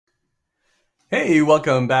Hey,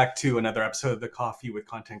 welcome back to another episode of the Coffee with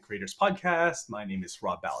Content Creators podcast. My name is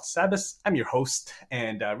Rob Balasabas. I'm your host,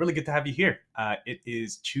 and really good to have you here. It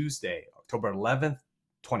is Tuesday, October 11th,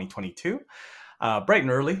 2022. Bright and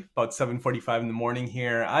early, about 7:45 in the morning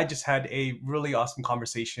here. I just had a really awesome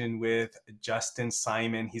conversation with Justin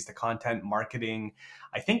Simon. He's the content marketing,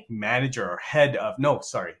 I think, manager or head of, no,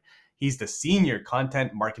 sorry. He's the senior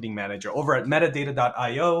content marketing manager over at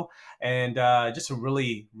metadata.io, and just a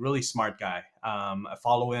really, really smart guy. I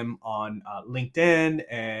follow him on LinkedIn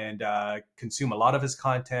and consume a lot of his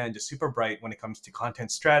content. Just super bright when it comes to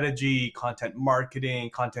content strategy, content marketing,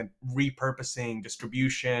 content repurposing,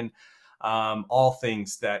 distribution, all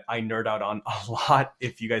things that I nerd out on a lot.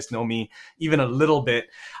 If you guys know me even a little bit,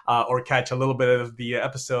 or catch a little bit of the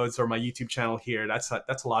episodes or my YouTube channel here, that's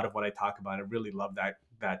a lot of what I talk about. I really love that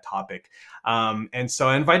topic. And so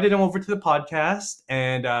I invited him over to the podcast,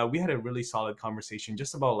 and we had a really solid conversation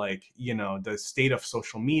just about, like, the state of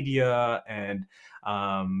social media and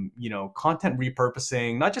content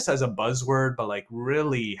repurposing, not just as a buzzword, but like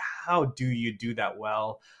really, how do you do that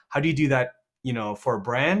well? How do you do that, for a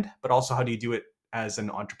brand, but also how do you do it as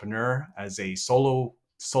an entrepreneur, as a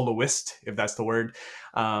soloist, if that's the word.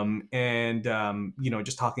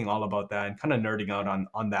 Just talking all about that and kind of nerding out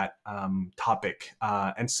on that topic.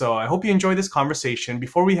 And so I hope you enjoy this conversation.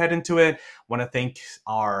 Before we head into it, I want to thank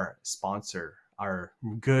our sponsor, our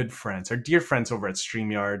good friends, our dear friends over at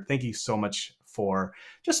StreamYard. Thank you so much for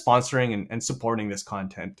just sponsoring and supporting this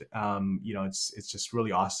content. It's just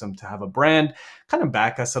really awesome to have a brand kind of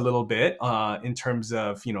back us a little bit in terms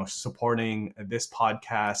of, supporting this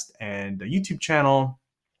podcast and the YouTube channel.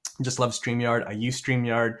 Just love StreamYard. I use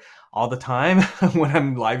StreamYard all the time when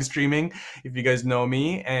I'm live streaming, if you guys know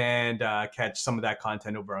me, and catch some of that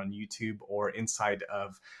content over on YouTube or inside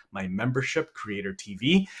of my membership, Creator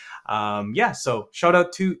TV. So shout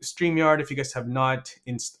out to StreamYard. If you guys have not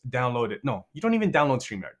downloaded, no, you don't even download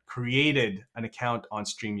StreamYard, created an account on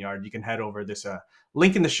StreamYard, you can head over. There's a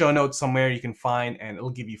link in the show notes somewhere you can find, and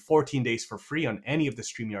it'll give you 14 days for free on any of the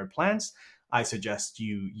StreamYard plans. I suggest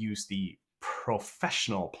you use the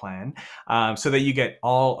professional plan so that you get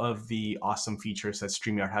all of the awesome features that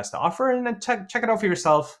StreamYard has to offer, and then check it out for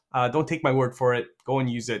yourself. Don't take my word for it. Go and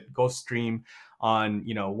use it. Go stream on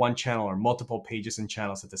one channel or multiple pages and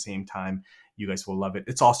channels at the same time. You guys will love it.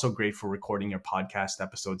 It's also great for recording your podcast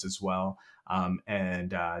episodes as well.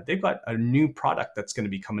 And they've got a new product that's going to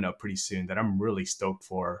be coming out pretty soon that I'm really stoked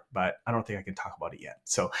for, but I don't think I can talk about it yet.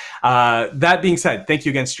 So that being said, thank you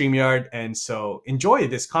again, StreamYard. And so enjoy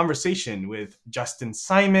this conversation with Justin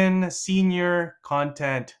Simon, Senior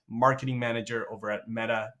Content Marketing Manager over at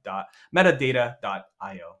metadata.io.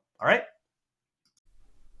 All right.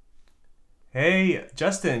 Hey,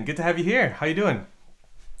 Justin, good to have you here. How you doing?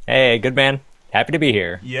 Hey, good man. Happy to be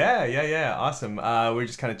here. Yeah. Awesome. We're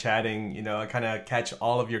just kind of chatting. I kind of catch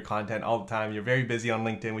all of your content all the time. You're very busy on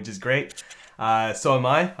LinkedIn, which is great. So am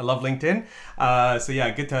I. I love LinkedIn. So yeah,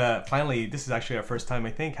 good to finally. This is actually our first time,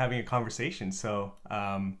 I think, having a conversation. So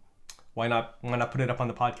why not put it up on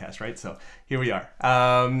the podcast, right? So here we are.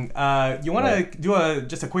 You want to do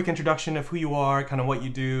just a quick introduction of who you are, kind of what you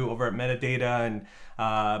do over at Metadata, and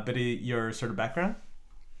a bit of your sort of background?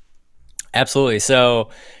 Absolutely. So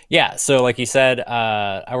like you said,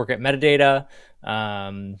 I work at Metadata.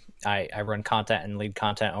 I run content and lead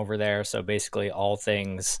content over there. So basically all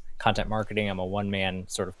things content marketing. I'm a one-man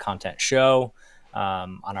sort of content show.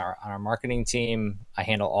 On our marketing team, I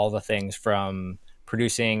handle all the things from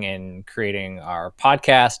producing and creating our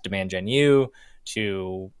podcast, Demand Gen U,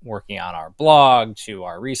 to working on our blog, to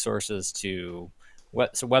our resources, to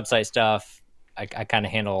website stuff. I kind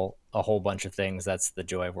of handle a whole bunch of things. That's the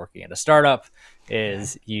joy of working at a startup,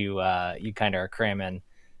 is you kind of are cramming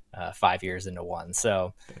 5 years into one.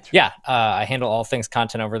 So I handle all things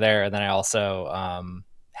content over there. And then I also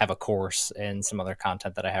have a course and some other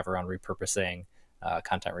content that I have around repurposing,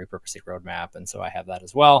 content repurposing roadmap. And so I have that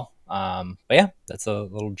as well. But yeah, that's a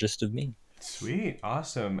little gist of me. Sweet,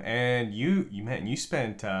 awesome. And you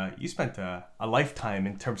spent a lifetime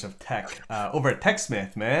in terms of tech over at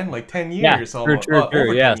TechSmith, man, like 10 Yeah, years true, almost, true, true.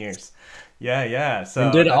 over 10 Yes. years. Yeah. And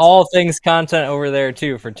So did that's all things content over there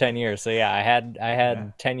too for 10 years. So yeah, I yeah.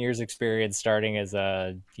 had 10 years experience starting as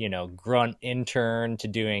a, grunt intern to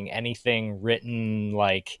doing anything written.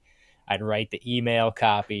 Like I'd write the email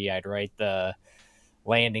copy, I'd write the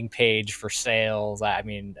landing page for sales. I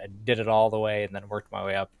mean, I did it all the way and then worked my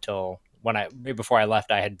way up till before I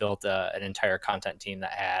left, I had built an entire content team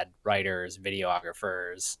that had writers,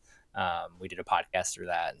 videographers, We did a podcast through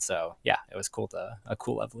that, and so yeah, it was cool to a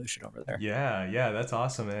cool evolution over there. Yeah, yeah, that's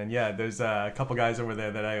awesome, man. Yeah, there's a couple guys over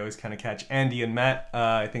there that I always kind of catch. Andy and Matt,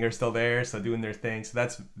 I think are still there, so doing their thing. So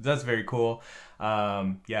that's very cool.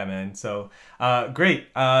 Yeah, man. So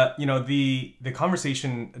great. The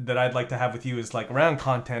conversation that I'd like to have with you is like around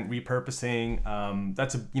content repurposing.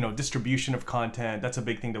 That's a distribution of content. That's a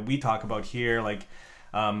big thing that we talk about here. Like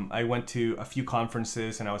I went to a few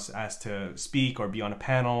conferences and I was asked to speak or be on a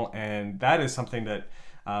panel, and that is something that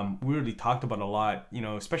we really talked about a lot,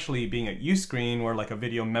 especially being at Uscreen, we're like a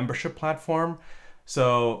video membership platform.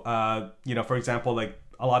 So, for example, like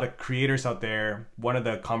a lot of creators out there, one of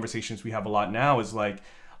the conversations we have a lot now is like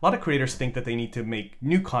a lot of creators think that they need to make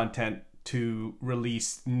new content to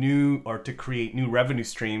release new or to create new revenue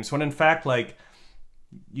streams, when in fact, like,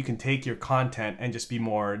 you can take your content and just be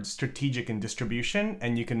more strategic in distribution,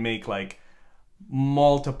 and you can make like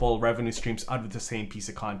multiple revenue streams out of the same piece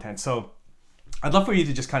of content. So I'd love for you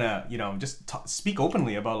to just kind of, speak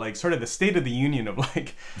openly about like sort of the state of the union of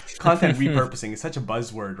like content repurposing. Is such a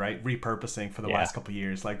buzzword, right? Repurposing for the Yeah. last couple of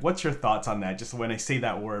years. Like, what's your thoughts on that? Just when I say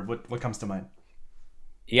that word, what comes to mind?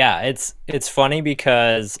 Yeah, it's funny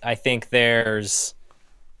because I think there's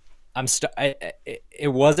I'm st- I, it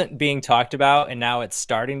wasn't being talked about, and now it's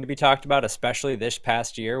starting to be talked about, especially this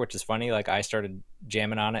past year, which is funny. Like I started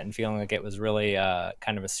jamming on it and feeling like it was really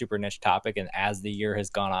kind of a super niche topic, and as the year has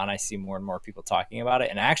gone on, I see more and more people talking about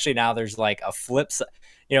it. And actually now there's like a flip side.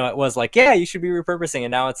 It was like, yeah, you should be repurposing,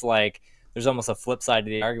 and now it's like there's almost a flip side to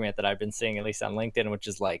the argument that I've been seeing, at least on LinkedIn, which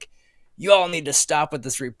is like, you all need to stop with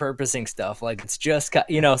this repurposing stuff. Like it's just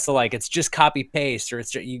so like it's just copy paste, or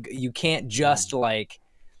it's just, you can't just like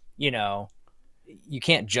you know, you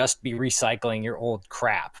can't just be recycling your old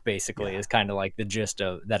crap, basically, Yeah. is kind of like the gist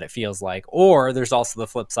of that it feels like. Or there's also the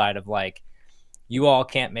flip side of like, you all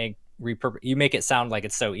can't make you make it sound like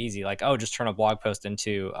it's so easy, like, oh, just turn a blog post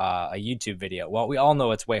into a YouTube video. Well, we all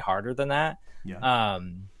know it's way harder than that. Yeah.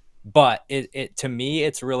 But it to me,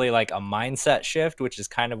 it's really like a mindset shift, which is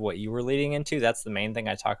kind of what you were leading into. That's the main thing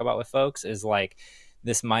I talk about with folks, is like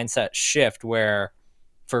this mindset shift where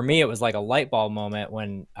for me, it was like a light bulb moment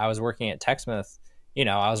when I was working at TechSmith.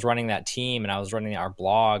 I was running that team and I was running our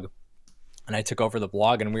blog, and I took over the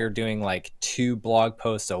blog, and we were doing like 2 blog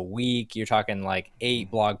posts a week. You're talking like 8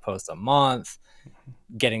 blog posts a month,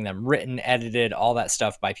 getting them written, edited, all that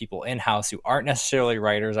stuff by people in-house who aren't necessarily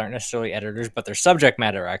writers, aren't necessarily editors, but they're subject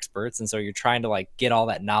matter experts. And so you're trying to like get all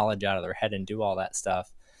that knowledge out of their head and do all that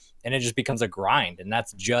stuff. And it just becomes a grind. And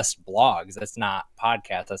that's just blogs. That's not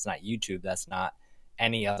podcasts. That's not YouTube. That's not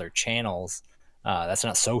any other channels. That's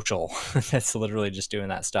not social. That's literally just doing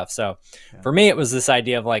that stuff. So Yeah. for me, it was this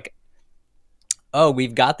idea of like, oh,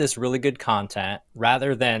 we've got this really good content,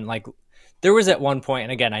 rather than like, there was at one point,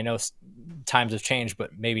 and again, I know times have changed,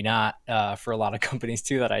 but maybe not for a lot of companies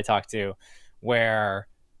too that I talk to, where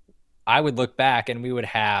I would look back and we would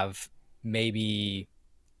have maybe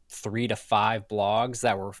 3 to 5 blogs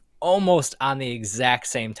that were almost on the exact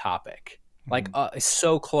same topic, like Mhm.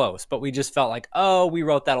 so close, but we just felt like, oh, we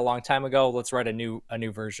wrote that a long time ago, let's write a new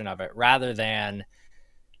version of it, rather than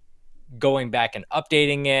going back and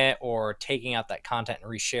updating it or taking out that content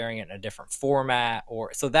and resharing it in a different format.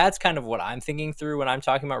 Or so that's kind of what I'm thinking through when I'm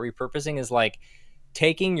talking about repurposing, is like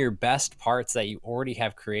taking your best parts that you already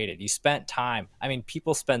have created. You spent time. I mean,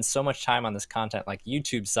 people spend so much time on this content, like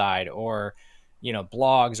YouTube side or,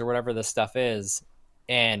 blogs or whatever this stuff is.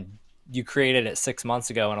 And you created it 6 months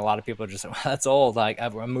ago, and a lot of people are just, well, that's old. Like,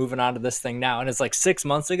 I'm moving on to this thing now. And it's like 6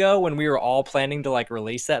 months ago when we were all planning to like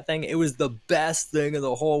release that thing, it was the best thing in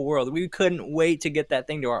the whole world. We couldn't wait to get that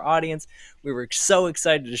thing to our audience. We were so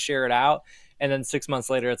excited to share it out. And then 6 months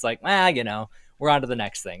later, it's like, we're on to the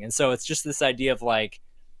next thing. And so it's just this idea of like,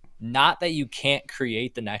 not that you can't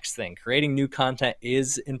create the next thing. Creating new content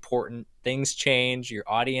is important. Things change, your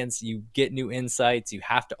audience, you get new insights. You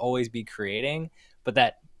have to always be creating, but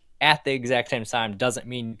that at the exact same time doesn't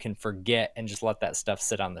mean you can forget and just let that stuff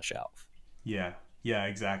sit on the shelf. Yeah. Yeah,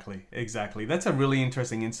 exactly. Exactly. That's a really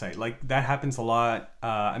interesting insight. Like that happens a lot.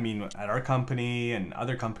 I mean, at our company and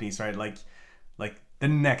other companies, right? Like the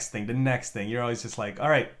next thing. You're always just like, all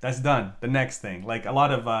right, that's done. The next thing. Like a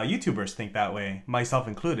lot of YouTubers think that way, myself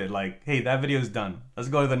included. Like, hey, that video is done. Let's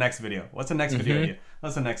go to the next video. What's the next video Mm-hmm. idea?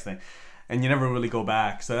 What's the next thing? And you never really go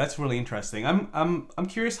back. So that's really interesting. I'm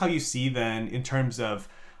curious how you see then in terms of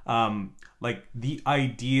like the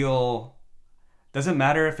ideal. Doesn't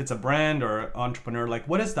matter if it's a brand or entrepreneur. Like,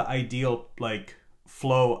 what is the ideal like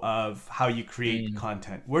flow of how you create Mm.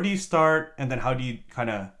 content? Where do you start, and then how do you kind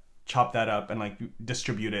of chop that up and like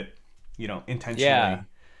distribute it, Yeah. intentionally?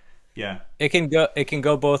 Yeah. It can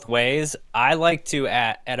go both ways. I like to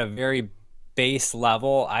at a very base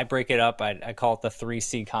level, I break it up. I call it the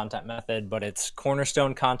 3C content method, but it's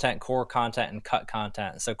cornerstone content, core content, and cut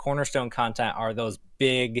content. So cornerstone content are those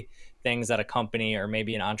big things that a company or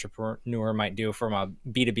maybe an entrepreneur might do from a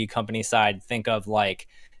B2B company side. Think of like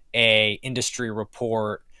a industry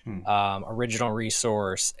report, Hmm. original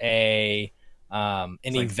resource, an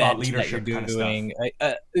It's like thought event that you're leadership kind of stuff. doing,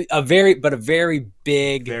 a very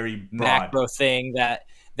big Very broad. macro thing that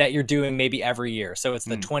you're doing maybe every year. So it's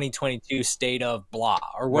the Hmm. 2022 state of blah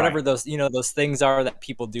or Right. whatever those things are that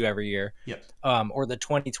people do every year, Yep. or the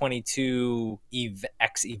 2022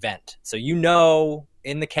 X event. So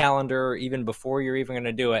in the calendar, even before you're even going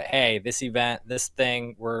to do it, hey, this event, this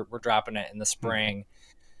thing, we're dropping it in the Hmm. spring.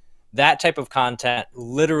 That type of content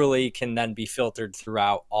literally can then be filtered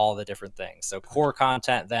throughout all the different things. So Gotcha. core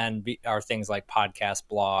content are things like podcasts,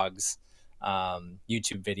 blogs,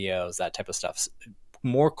 YouTube videos, that type of stuff.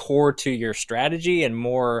 More core to your strategy and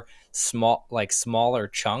more smaller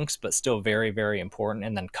chunks, but still very, very important.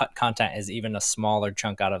 And then cut content is even a smaller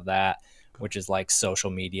chunk out of that, which is like social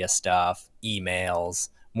media stuff, emails,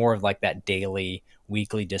 more of like that daily,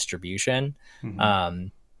 weekly distribution. Hmm.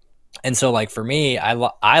 Um, and so like for me, I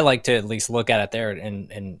like to at least look at it there,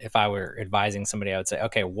 and if I were advising somebody, I would say,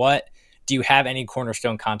 okay, what do you have any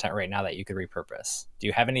cornerstone content right now that you could repurpose? Do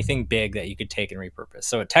you have anything big that you could take and repurpose?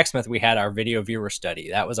 So at TechSmith, we had our video viewer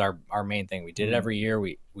study. That was our main thing. We did it Hmm. every year.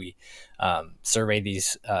 We surveyed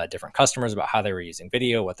these different customers about how they were using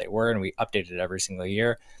video, what they were, and we updated it every single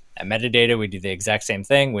year. At Metadata, we do the exact same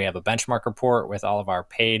thing. We have a benchmark report with all of our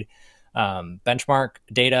paid benchmark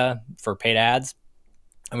data for paid ads,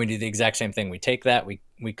 and we do the exact same thing. We take that,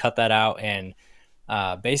 we cut that out, and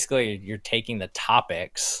basically you're taking the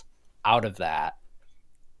topics out of that.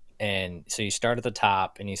 And so you start at the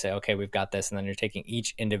top and you say, okay, we've got this, and then you're taking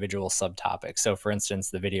each individual subtopic. So for instance,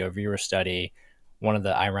 the video viewer study, one of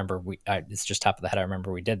the I remember it's just top of the head. I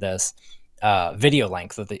remember we did this. Video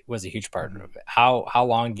length was a huge part Hmm. of it. How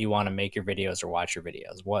long do you want to make your videos or watch your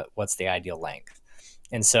videos? What's the ideal length?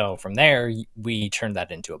 And so from there, we turned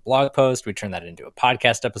that into a blog post. We turned that into a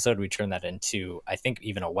podcast episode. We turned that into, I think,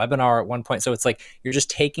 even a webinar at one point. So it's like you're just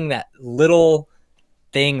taking that little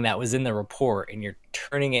thing that was in the report and you're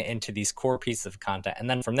turning it into these core pieces of content. And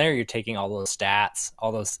then from there, you're taking all those stats,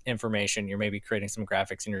 all those information. You're maybe creating some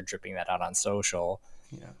graphics and you're dripping that out on social.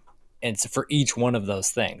 Yeah. And so for each one of those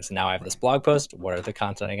things, now I have this Right. blog post. What are the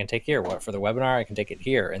content I can take here? What for the webinar I can take it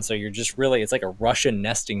here? And so you're just really, it's like a Russian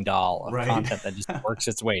nesting doll of Right. content that just works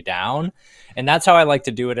its way down. And that's how I like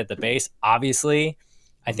to do it at the base. Obviously,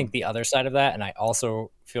 I Hmm. think the other side of that, and I also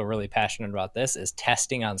feel really passionate about this, is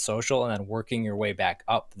testing on social and then working your way back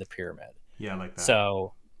up the pyramid. Yeah, I like that.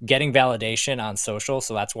 So getting validation on social.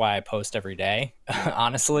 So that's why I post every day, Yeah.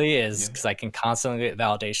 honestly, is Yeah. because I can constantly get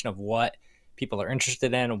validation of what people are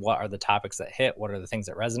interested in, what are the topics that hit, what are the things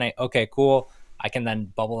that resonate. Okay, cool. I can then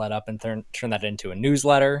bubble that up and turn that into a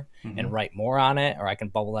newsletter and Hmm. write more on it, or I can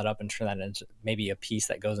bubble that up and turn that into maybe a piece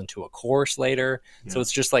that goes into a course later. So Yeah.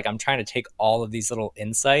 it's just like I'm trying to take all of these little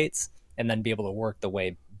insights and then be able to work the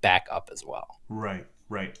way back up as well. Right.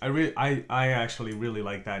 Right. I actually really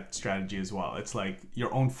like that strategy as well. It's like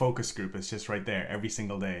your own focus group is just right there every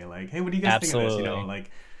single day. Like, hey, what do you guys think of this? Absolutely.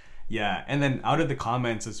 Like, yeah. And then out of the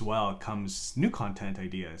comments as well comes new content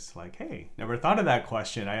ideas. Like, hey, never thought of that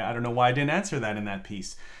question. I don't know why I didn't answer that in that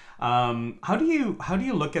piece. How do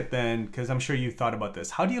you look at then? Because I'm sure you've thought about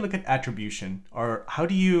this. How do you look at attribution, or how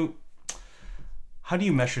do you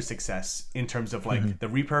measure success in terms of like the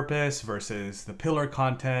repurpose versus the pillar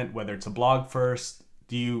content, whether it's a blog first?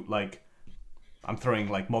 Do you like, I'm throwing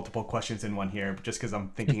like multiple questions in one here just because I'm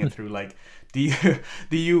thinking it through. Like, do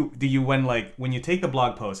you do you when you take the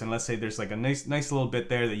blog post and let's say there's like a nice little bit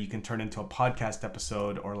there that you can turn into a podcast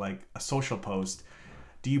episode or like a social post,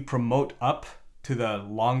 do you promote up to the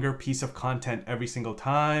longer piece of content every single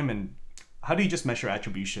time? And how do you just measure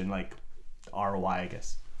attribution, like ROI, I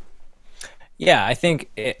guess? Yeah, I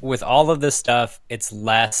think with all of this stuff, it's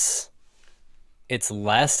less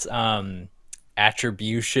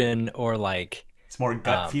attribution or like It's more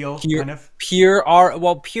gut feel pure kind of. pure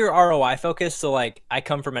ROI focus. So like I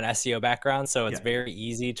come from an SEO background, so it's Yeah. very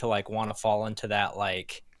easy to like want to fall into that.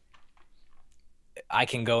 Like I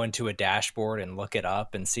can go into a dashboard and look it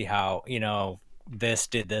up and see how, this,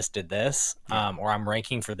 Yeah. or I'm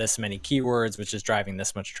ranking for this many keywords, which is driving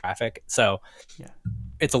this much traffic. So Yeah.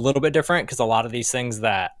 it's a little bit different because a lot of these things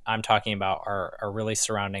that I'm talking about are really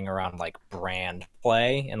surrounding around like brand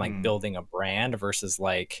play and like Mm. building a brand versus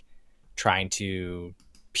like trying to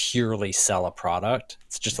purely sell a product.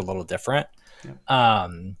 It's just Yeah. a little different. Yeah.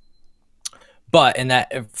 Um, But in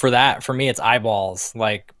that, for me, it's eyeballs.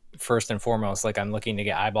 Like first and foremost, like I'm looking to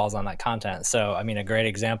get eyeballs on that content. So I mean, a great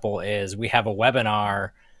example is we have a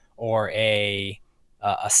webinar or a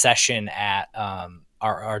session at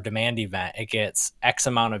our demand event. It gets X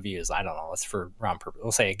amount of views. I don't know. Let's for round purpose.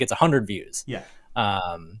 We'll say it gets 100 views. Yeah.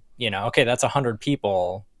 Okay, that's 100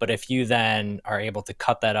 people. But if you then are able to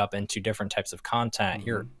cut that up into different types of content,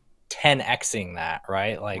 you're 10xing that,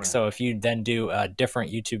 right? Like, Right. so if you then do a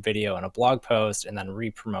different YouTube video and a blog post and then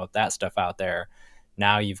re-promote that stuff out there,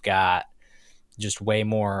 now you've got just way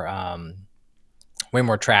more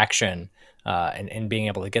traction and being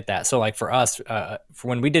able to get that. So like for us, for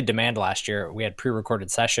when we did demand last year, we had pre-recorded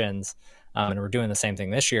sessions, and we're doing the same thing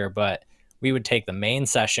this year, but we would take the main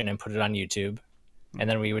session and put it on YouTube. And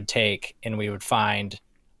then we would find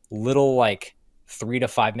little like 3 to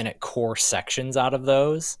 5 minute core sections out of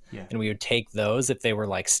those. Yeah. And we would take those if they were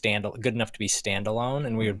like good enough to be standalone,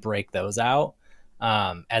 and we would break those out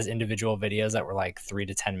as individual videos that were like 3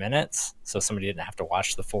 to 10 minutes. So somebody didn't have to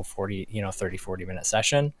watch the full 30-40 minute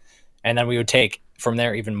session. And then we would take from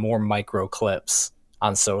there even more micro clips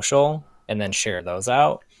on social and then share those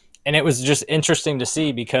out. And it was just interesting to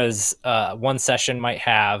see because one session might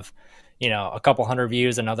have, a couple hundred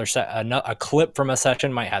views, a clip from a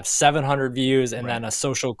session might have 700 views, and then a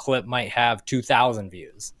social clip might have 2,000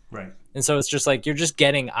 views. Right. And so it's just like, you're just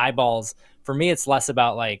getting eyeballs. For me, it's less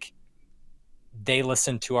about like, they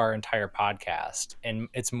listen to our entire podcast, and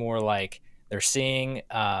it's more like they're seeing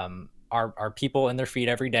our people in their feed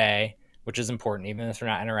every day, which is important. Even if they're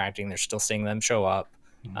not interacting, they're still seeing them show up.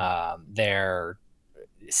 They're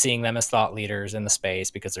seeing them as thought leaders in the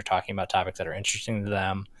space because they're talking about topics that are interesting to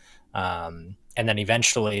them. And then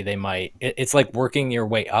eventually it's like working your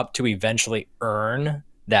way up to eventually earn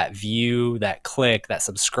that view, that click, that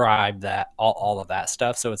subscribe, that all of that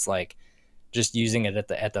stuff. So it's like just using it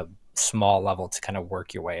at the small level to kind of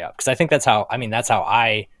work your way up. Cause I think that's how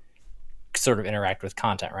I sort of interact with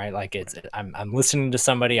content, right? Like I'm listening to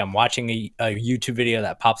somebody, I'm watching a YouTube video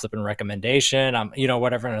that pops up in recommendation,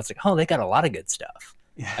 whatever. And it's like, oh, they got a lot of good stuff.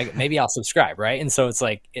 Yeah. Like maybe I'll subscribe. Right. And so it's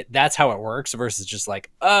like, that's how it works versus just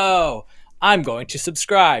like, oh, I'm going to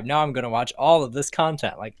subscribe. Now I'm going to watch all of this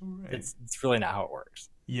content. Like it's really not how it works.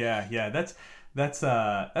 Yeah. Yeah. That's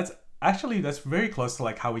actually, that's very close to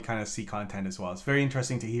like how we kind of see content as well. It's very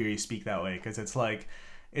interesting to hear you speak that way, because it's like,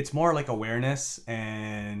 it's more like awareness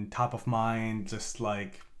and top of mind, just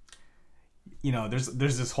like,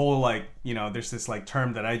 there's this whole like, there's this like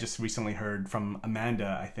term that I just recently heard from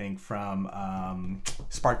Amanda, I think from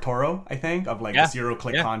Spark Toro, I think, of like zero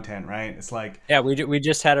click content, right? It's like, we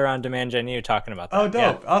just had her on Demand Gen U talking about that. Oh,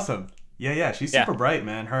 dope. Awesome. Yeah. She's super bright,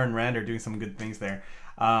 man. Her and Rand are doing some good things there.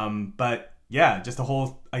 But yeah, just the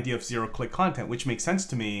whole idea of zero click content, which makes sense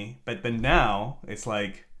to me. But now it's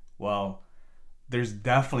like, well, there's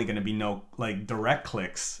definitely going to be no like direct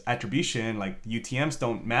clicks attribution. Like UTMs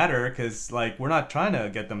don't matter because like we're not trying to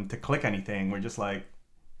get them to click anything. We're just like,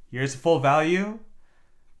 here's full value.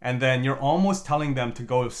 And then you're almost telling them to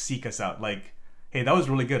go seek us out. Like, hey, that was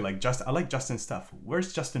really good. Like, I like Justin's stuff.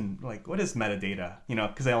 Where's Justin? Like, what is metadata?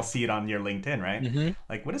 Because I'll see it on your LinkedIn, right? Mm-hmm.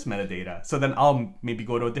 Like, what is metadata? So then I'll maybe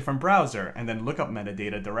go to a different browser and then look up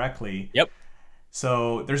metadata directly. Yep.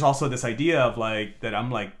 So there's also this idea of like that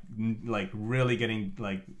I'm like really getting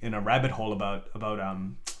like in a rabbit hole about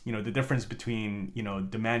the difference between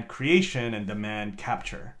demand creation and demand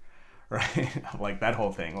capture, right? Like that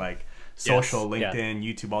whole thing, like social, LinkedIn,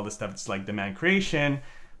 YouTube, all this stuff. It's like demand creation,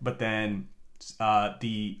 but then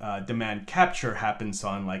the demand capture happens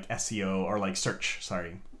on like SEO or like search.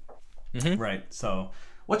 Sorry, right? So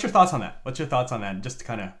what's your thoughts on that? Just to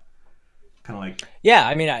kind of like, yeah,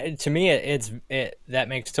 I mean, to me that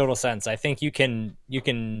makes total sense. I think you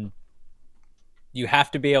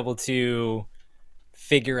have to be able to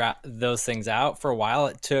figure out those things out. For a while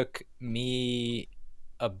it took me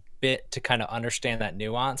a bit to kind of understand that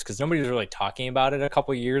nuance, because nobody was really talking about it a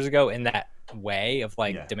couple of years ago in that way of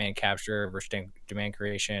like demand capture versus demand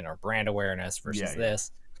creation or brand awareness versus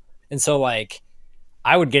this. And so like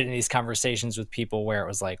I would get in these conversations with people where it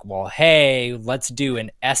was like, well, hey, let's do an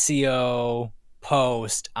SEO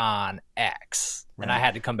post on X. Right. And I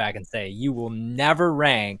had to come back and say, you will never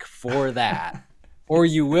rank for that. Or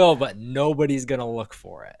you will, but nobody's going to look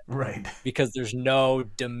for it. Right. Because there's no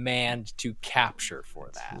demand to capture for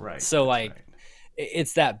that. Right. So like,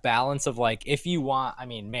 it's that balance of like, if you want, I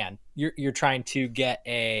mean, man, you're trying to get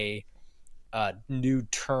a new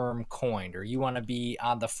term coined, or you want to be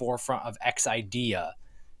on the forefront of X idea,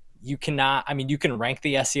 you cannot, I mean, you can rank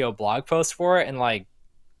the SEO blog post for it and like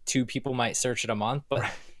 2 people might search it a month, but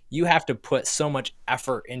you have to put so much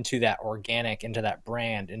effort into that organic, into that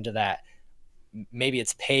brand, into that maybe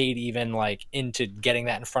it's paid even like into getting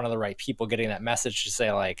that in front of the right people, getting that message to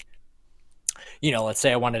say like, let's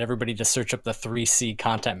say I wanted everybody to search up the 3C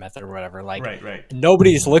content method or whatever. Like Right, right.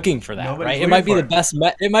 nobody's looking for that, Nobody's right? It looking might be for the it. best.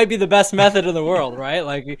 It might be the best method in the world, right?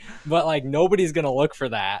 Like, but like nobody's gonna look for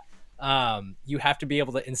that. You have to be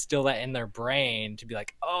able to instill that in their brain to be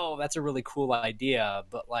like, oh, that's a really cool idea.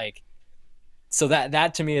 But like, so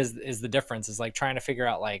that to me is the difference. Is like trying to figure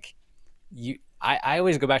out like I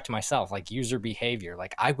always go back to myself, like user behavior.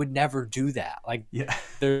 Like I would never do that. Like Yeah.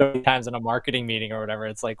 there's times in a marketing meeting or whatever,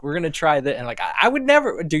 it's like, we're going to try that. And like, I would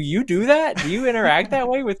never, do you do that? Do you interact that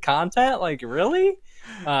way with content? Like really?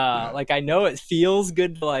 Yeah. Like I know it feels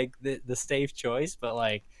good to like the safe choice, but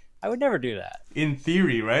like, I would never do that. In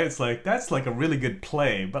theory, right? It's like that's like a really good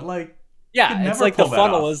play, but like you could Yeah. It's never like the pull that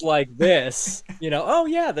funnel off. is like this, oh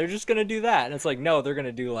yeah, they're just going to do that. And it's like, no, they're going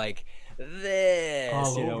to do like this,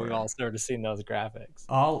 All we've over. all started seeing those graphics.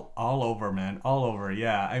 All over, man. All over.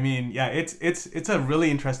 Yeah. I mean, yeah, it's a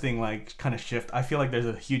really interesting like kind of shift. I feel like there's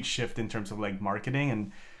a huge shift in terms of like marketing,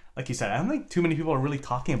 and like you said, I don't think too many people are really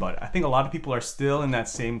talking about it. I think a lot of people are still in that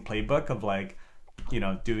same playbook of like,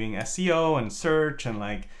 doing SEO and search, and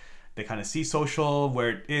like they kind of see social where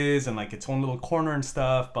it is and like its own little corner and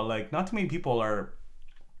stuff, but like not too many people are.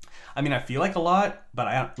 I mean, I feel like a lot, but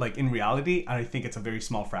I like in reality, I think it's a very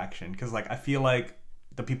small fraction because like I feel like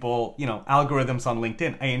the people, algorithms on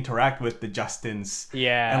LinkedIn, I interact with the Justins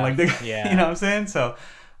and Yeah. like the, you Yeah. know what I'm saying? So,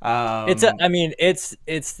 It's a, um, I mean, it's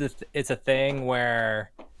a thing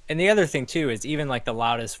where, and the other thing too is even like the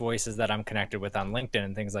loudest voices that I'm connected with on LinkedIn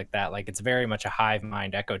and things like that. Like it's very much a hive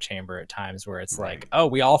mind echo chamber at times where it's right. like, oh,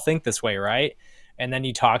 we all think this way, right? And then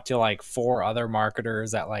you talk to like four other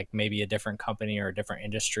marketers at like maybe a different company or a different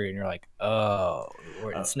industry, and you're like, oh,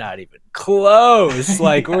 Uh, it's not even close.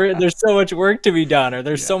 Like yeah, there's so much work to be done, or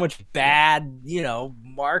there's yeah, so much bad,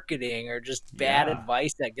 marketing or just bad yeah,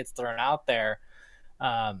 advice that gets thrown out there.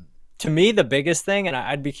 um, to me, the biggest thing, and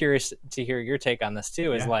I'd be curious to hear your take on this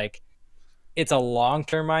too, is yeah, like it's a long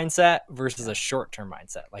term mindset versus yeah. a short term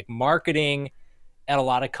mindset. Like marketing at a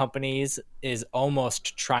lot of companies is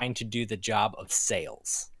almost trying to do the job of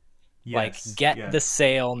sales. Like Yes, get the yes,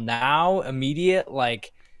 sale now, immediate,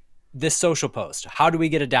 like this social post. How do we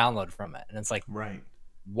get a download from it? And it's like, right.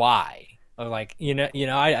 why? Or like,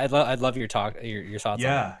 I'd love your talk, your thoughts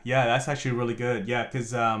on that. Yeah, yeah, that's actually really good. Yeah,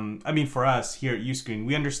 because I mean, for us here at Uscreen,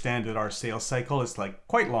 we understand that our sales cycle is like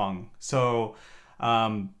quite long. So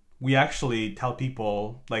we actually tell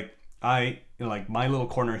people like like my little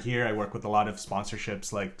corner here, I work with a lot of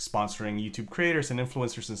sponsorships, like sponsoring YouTube creators and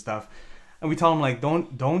influencers and stuff, and we tell them like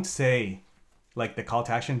don't say like the call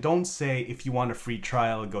to action. Don't say if you want a free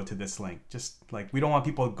trial, go to this link. Just like we don't want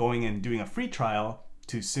people going and doing a free trial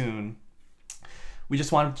too soon. We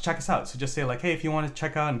just want them to check us out. So just say like, hey, if you want to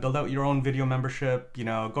check out and build out your own video membership,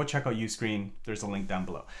 go check out Uscreen. There's a link down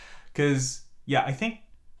below. Because yeah, I think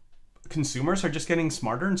consumers are just getting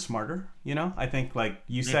smarter and smarter. I think like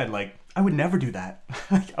you said, like I would never do that.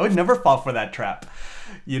 I would never fall for that trap.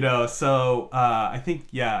 So I think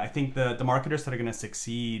the marketers that are going to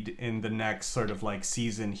succeed in the next sort of like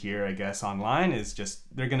season here, I guess, online is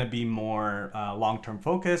just they're going to be more long-term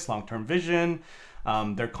focus, long-term vision.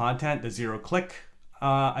 Their content, the zero click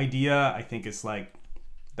idea, I think is like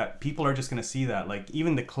that people are just going to see that. Like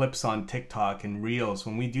even the clips on TikTok and Reels,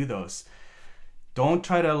 when we do those, don't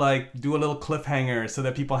try to like do a little cliffhanger so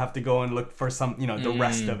that people have to go and look for some, the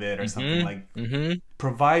rest of it or something. Like Mm-hmm. Mm-hmm.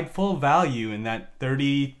 provide full value in that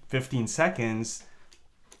 30, 15 seconds,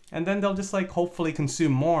 and then they'll just like hopefully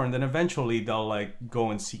consume more, and then eventually they'll like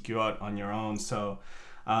go and seek you out on your own. So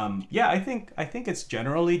yeah, I think it's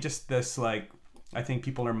generally just this like I think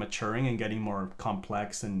people are maturing and getting more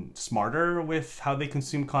complex and smarter with how they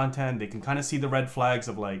consume content. They can kind of see the red flags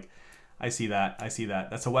of like, I see that, I see that.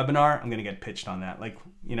 That's a webinar. I'm gonna get pitched on that. Like,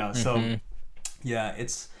 so Mm-hmm. yeah,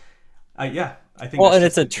 yeah, I think Well, that's and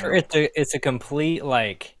just the general. it's a complete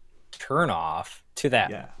like turn off to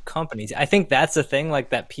that Yeah, companies. I think that's the thing like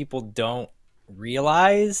that people don't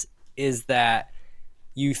realize is that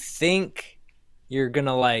you think you're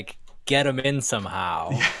gonna like get them in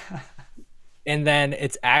somehow, yeah, and then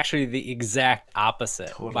it's actually the exact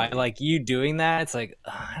opposite. By totally. like you doing that, it's like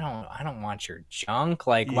I don't want your junk.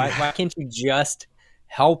 Like Yeah, why can't you just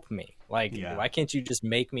help me? Like yeah, why can't you just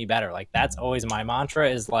make me better? Like that's always my mantra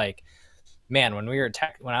is like, man, when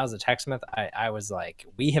I was a TechSmith, I was like,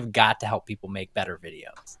 we have got to help people make better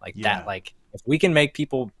videos. Like that, yeah, like if we can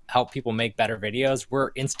help people make better videos,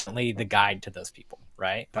 we're instantly the guide to those people,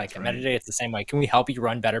 right? that's Like at right. Metadata, it's the same way. Can we help you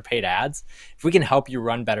run better paid ads? If we can help you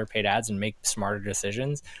run better paid ads and make smarter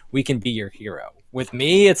decisions, we can be your hero. With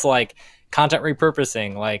me, it's like content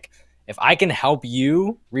repurposing. Like if I can help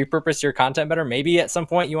you repurpose your content better, maybe at some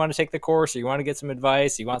point you want to take the course or you want to get some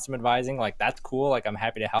advice, you want some advising, like that's cool. Like I'm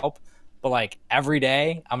happy to help. But like every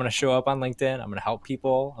day, I'm gonna show up on LinkedIn. I'm gonna help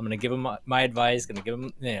people. I'm gonna give them my advice. Gonna give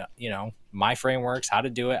them, my frameworks, how to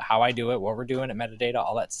do it, how I do it, what we're doing at metadata,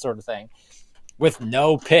 all that sort of thing, with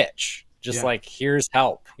no pitch. Just Yeah. like here's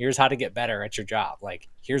help. Here's how to get better at your job. Like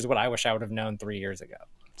here's what I wish I would have known 3 years ago.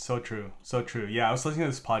 So true, so true. Yeah, I was listening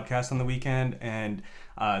to this podcast on the weekend, and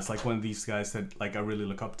it's like one of these guys that like I really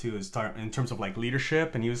look up to is in terms of like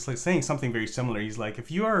leadership, and he was like saying something very similar. He's like, if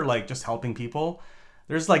you are like just helping people,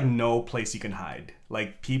 there's like no place you can hide.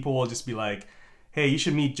 Like people will just be like, hey, you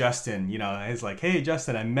should meet Justin. You know, and it's like, hey,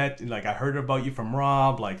 Justin, I heard about you from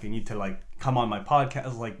Rob. Like, you need to like come on my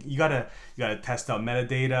podcast. Like, you gotta test out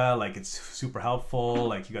metadata. Like, it's super helpful.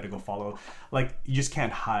 Like, you gotta go follow. Like, you just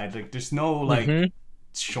can't hide. Like, there's no like Mm-hmm.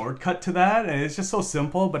 shortcut to that, and it's just so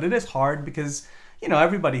simple, but it is hard because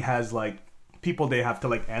everybody has like people they have to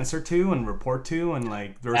like answer to and report to, and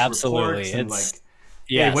like there's Absolutely. reports and like, It's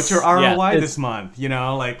hey, what's your yes. Yeah. ROI It's this month,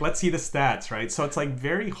 like let's see the stats, right? So it's like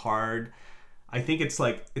very hard. I think it's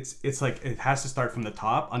like it's like it has to start from the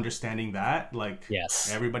top, understanding that like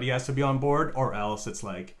yes. everybody has to be on board, or else it's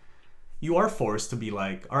like you are forced to be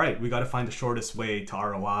like, all right, we got to find the shortest way to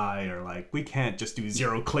ROI, or like we can't just do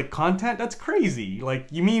 0-click content. That's crazy. Like,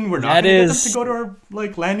 you mean we're not That going to get them to is go to our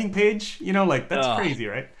like landing page? Like that's uh, crazy,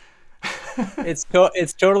 right?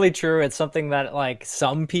 it's totally true. It's something that like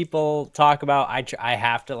some people talk about. I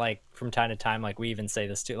have to like from time to time, like we even say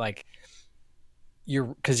this too, like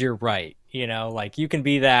because you're right. Like you can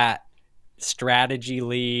be that strategy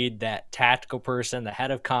lead, that tactical person, the head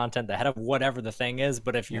of content, the head of whatever the thing is.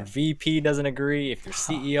 But if your Yeah. VP doesn't agree, if your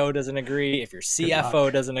CEO doesn't agree, if your Good luck.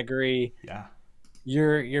 CFO doesn't agree, Yeah.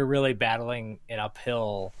 you're really battling an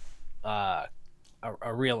uphill, a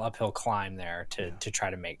real uphill climb there Yeah. to try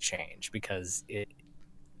to make change, because it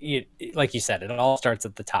like you said, it all starts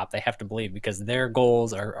at the top. They have to believe, because their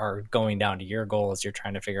goals are going down to your goals. You're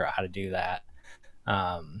trying to figure out how to do that.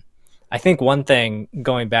 Um, I think one thing,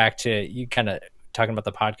 going back to you kind of talking about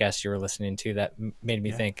the podcast you were listening to, that made me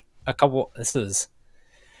Yeah. think this was,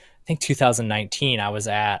 I think 2019, I was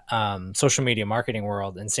at Social Media Marketing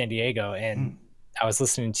World in San Diego, and Mm. I was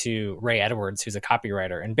listening to Ray Edwards, who's a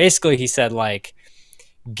copywriter. And basically he said like,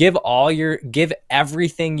 give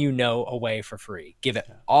everything away for free. Give it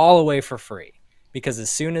Yeah. all away for free. Because as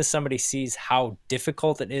soon as somebody sees how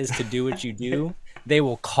difficult it is to do what you do, they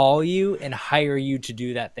will call you and hire you to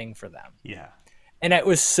do that thing for them. Yeah. And it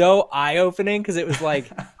was so eye-opening, because it was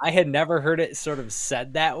like, I had never heard it sort of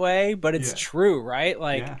said that way, but it's Yeah. true, right?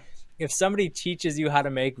 Like, Yeah. if somebody teaches you how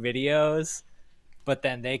to make videos, but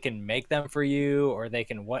then they can make them for you, or they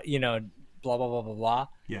can blah blah blah blah blah.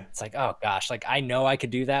 Yeah. It's like, oh gosh, like I know I could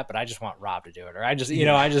do that, but I just want Rob to do it, or I just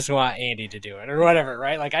Yeah. I just want Andy to do it, or whatever,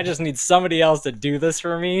 right? Like I just need somebody else to do this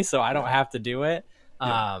for me, so I don't Yeah. have to do it.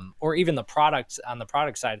 Yeah. Or even the product, on the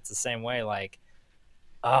product side, it's the same way. Like,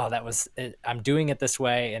 oh, that was it, I'm doing it this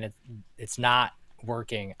way, and it's not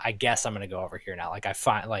working. I guess I'm gonna go over here now. Like I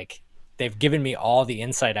find like they've given me all the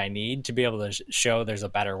insight I need to be able to show there's a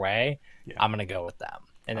better way. Yeah. I'm gonna go with them.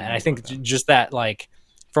 And I'm I gonna go with think them. just that, like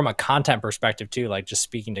from a content perspective too, like just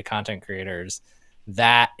speaking to content creators,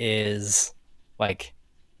 that is like,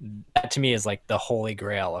 that to me is like the holy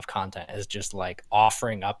grail of content, is just like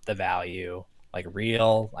offering up the value, like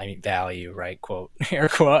real, I mean value, right? Quote, air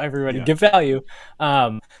quote, everybody Yeah. give value.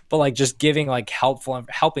 But like just giving like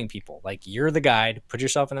helping people. Like you're the guide, put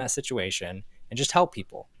yourself in that situation and just help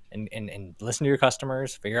people, and listen to your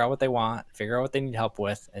customers, figure out what they want, figure out what they need help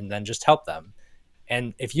with, and then just help them.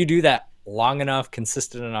 And if you do that long enough,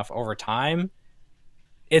 consistent enough over time,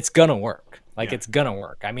 it's gonna work. Like Yeah. it's gonna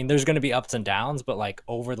work. I mean, there's gonna be ups and downs, but like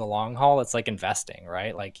over the long haul, it's like investing,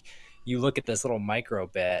 right? Like you look at this little micro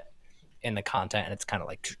bit in the content, and it's kind of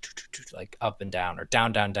like up and down, or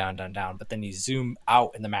down, down, down, down, down. But then you zoom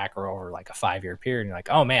out in the macro over like a 5-year period, and you're like,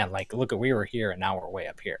 oh man, like look at, we were here and now we're way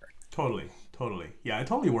up here. Totally. Totally. Yeah, it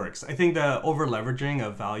totally works. I think the over leveraging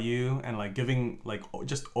of value and like giving like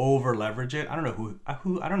just over leverage it. I don't know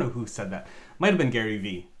who I don't know who said that. Might have been Gary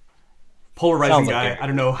V. Polarizing Sounds like guy. Gary. I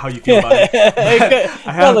don't know how you feel about it. I have,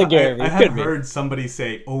 Sounds like Gary V. I Could have be. heard somebody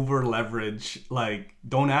say over leverage, like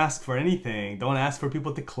don't ask for anything. Don't ask for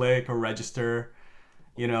people to click or register,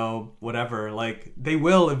 whatever. Like they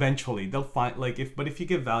will eventually. They'll find like if you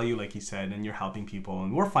give value, like you said, and you're helping people,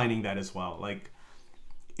 and we're finding that as well. Like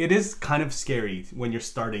it is kind of scary when you're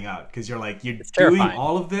starting out, because you're like you're It's doing terrifying.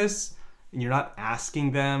 all of this and you're not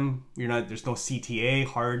asking them. There's no CTA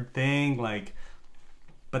hard thing, like,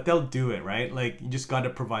 but they'll do it, right? Like you just got to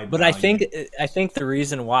provide But value. I think the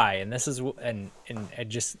reason why, and this is, and I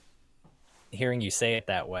just hearing you say it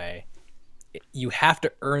that way, you have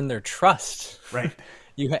to earn their trust. Right.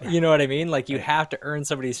 You know what I mean? Like you Right. have to earn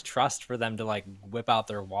somebody's trust for them to like whip out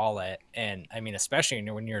their wallet. And I mean, especially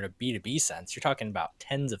when you're in a B2B sense, you're talking about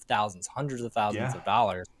tens of thousands, hundreds of thousands Yeah. of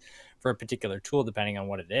dollars for a particular tool, depending on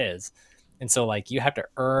what it is. And so like you have to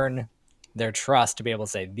earn their trust to be able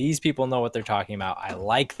to say, these people know what they're talking about. I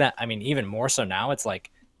like that. I mean, even more so now, it's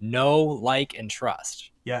like know, like, and trust.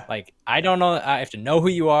 Yeah. Like I don't know. I have to know who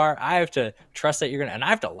you are. I have to trust that you're gonna, and I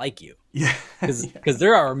have to like you Yeah. because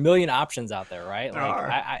there are a million options out there, right? There Like are.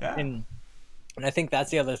 Yeah. and I think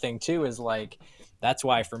that's the other thing too is like that's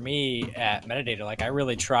why for me at Metadata, like I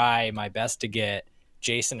really try my best to get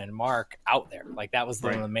Jason and Mark out there. Like that was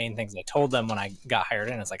one of Right. the main things I told them when I got hired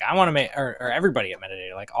in. It's like I want to make or everybody at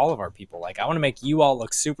Metadata, like all of our people, like I want to make you all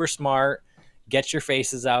look super smart, get your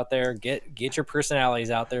faces out there, get your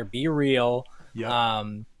personalities out there, be real. Yep.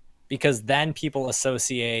 Um, because then people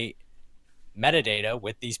associate metadata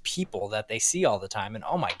with these people that they see all the time and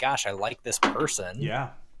oh my gosh, I like this person, Yeah.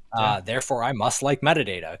 Yeah. therefore I must like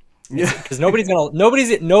metadata. It's Yeah. because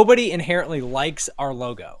nobody inherently likes our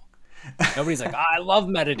logo. Nobody's like, oh, I love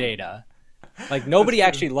metadata. Like That's nobody true.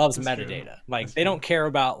 actually loves That's true. metadata. Like That's they true. don't care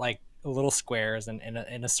about like little squares in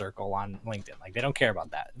a circle on LinkedIn. Like they don't care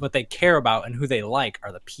about that. What they care about and who they like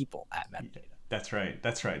are the people at metadata. That's right.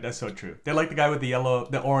 That's right. That's so true. They're like the guy with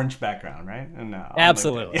the orange background, right? And on LinkedIn.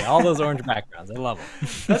 Absolutely, all Yeah. those orange backgrounds, I love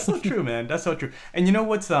That's so them. true, man. That's so true. And you know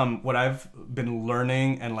what I've been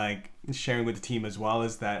learning and like sharing with the team as well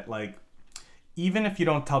is that like even if you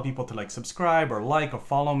don't tell people to like subscribe or like or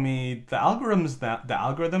follow me, the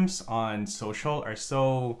algorithms on social are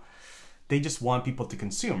so they just want people to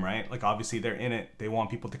consume, right? Like obviously they're in it. They want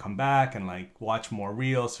people to come back and like watch more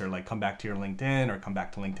reels or like come back to your LinkedIn or come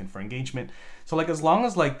back to LinkedIn for engagement. So like as long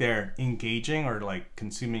as like they're engaging or like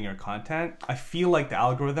consuming your content, I feel like the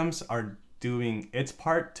algorithms are doing its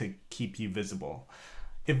part to keep you visible.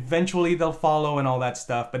 Eventually they'll follow and all that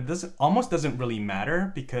stuff, but it doesn't really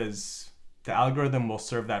matter because the algorithm will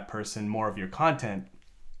serve that person more of your content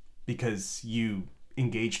because you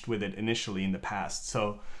engaged with it initially in the past.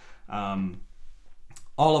 So um,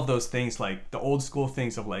 all of those things, like the old school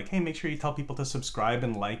things of like, hey, make sure you tell people to subscribe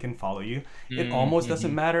and like and follow you. It almost doesn't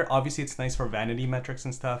Mm-hmm. matter. Obviously, it's nice for vanity metrics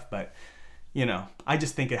and stuff, but I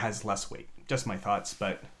just think it has less weight. Just my thoughts,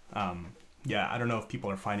 but yeah, I don't know if people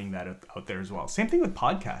are finding that out there as well. Same thing with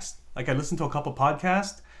podcasts. Like I listened to a couple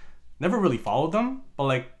podcasts, never really followed them, but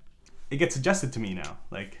like it gets suggested to me now.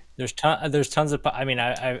 Like There's tons of. I mean,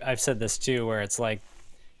 I've said this too, where it's like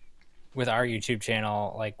with our YouTube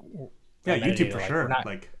channel, like yeah, at YouTube Metadata, for like we're sure. not,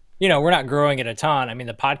 Like we're not growing it a ton. I mean,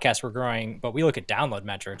 the podcast we're growing, but we look at download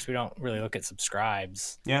metrics. We don't really look at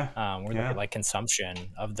subscribes. yeah, We look yeah, at like consumption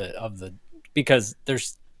of the because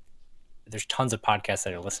there's tons of podcasts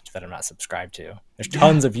that I listen to that I'm not subscribed to. There's yeah,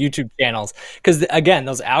 tons of YouTube channels because again,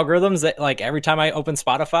 those algorithms that like every time I open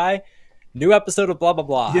Spotify, new episode of blah blah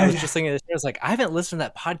blah. I yeah, was yeah, just thinking this. I was like, I haven't listened to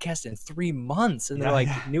that podcast in 3 months, and they're yeah, like,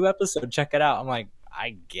 yeah, new episode, check it out. I'm like,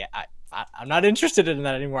 I'm not interested in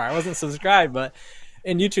that anymore. I wasn't subscribed, but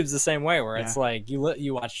and YouTube's the same way, where yeah. it's like you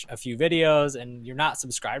watch a few videos and you're not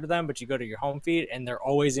subscribed to them, but you go to your home feed and they're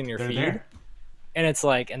always in your They're feed. there. And it's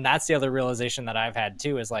like, and that's the other realization that I've had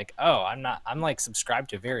too is like, oh, I'm like subscribed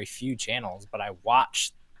to very few channels, but I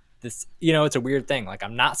watch this, it's a weird thing. Like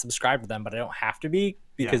I'm not subscribed to them, but I don't have to be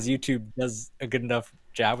Yeah, because YouTube does a good enough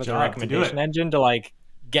job with the job to do recommendation it. engine to like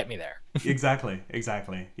get me there. Exactly,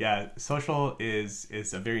 exactly. Yeah, social is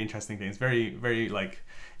a very interesting thing. It's very, very like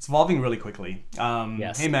it's evolving really quickly. Hey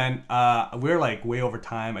Yes. man, we're like way over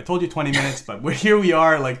time. I told you 20 minutes, but we're here. We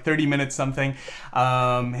are like 30 minutes something.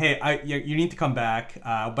 Hey, you need to come back,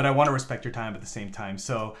 but I want to respect your time at the same time.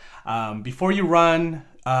 So before you run,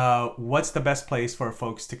 what's the best place for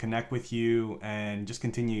folks to connect with you and just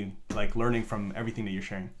continue like learning from everything that you're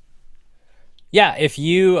sharing? Yeah, if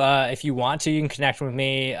you want to, you can connect with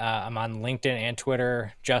me. I'm on LinkedIn and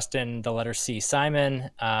Twitter, Justin the letter C Simon.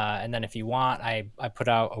 And then if you want, I put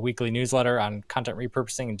out a weekly newsletter on content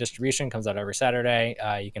repurposing and distribution. Comes out every Saturday.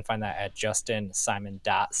 You can find that at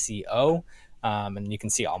justinsimon.co. And you can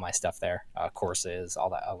see all my stuff there, courses, all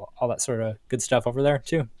that sort of good stuff over there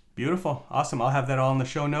too. Beautiful, awesome. I'll have that all in the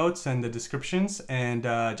show notes and the descriptions. And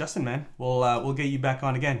Justin, man, we'll get you back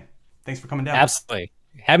on again. Thanks for coming down. Absolutely.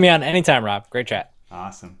 Have me on anytime, Rob. Great chat.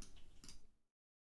 Awesome.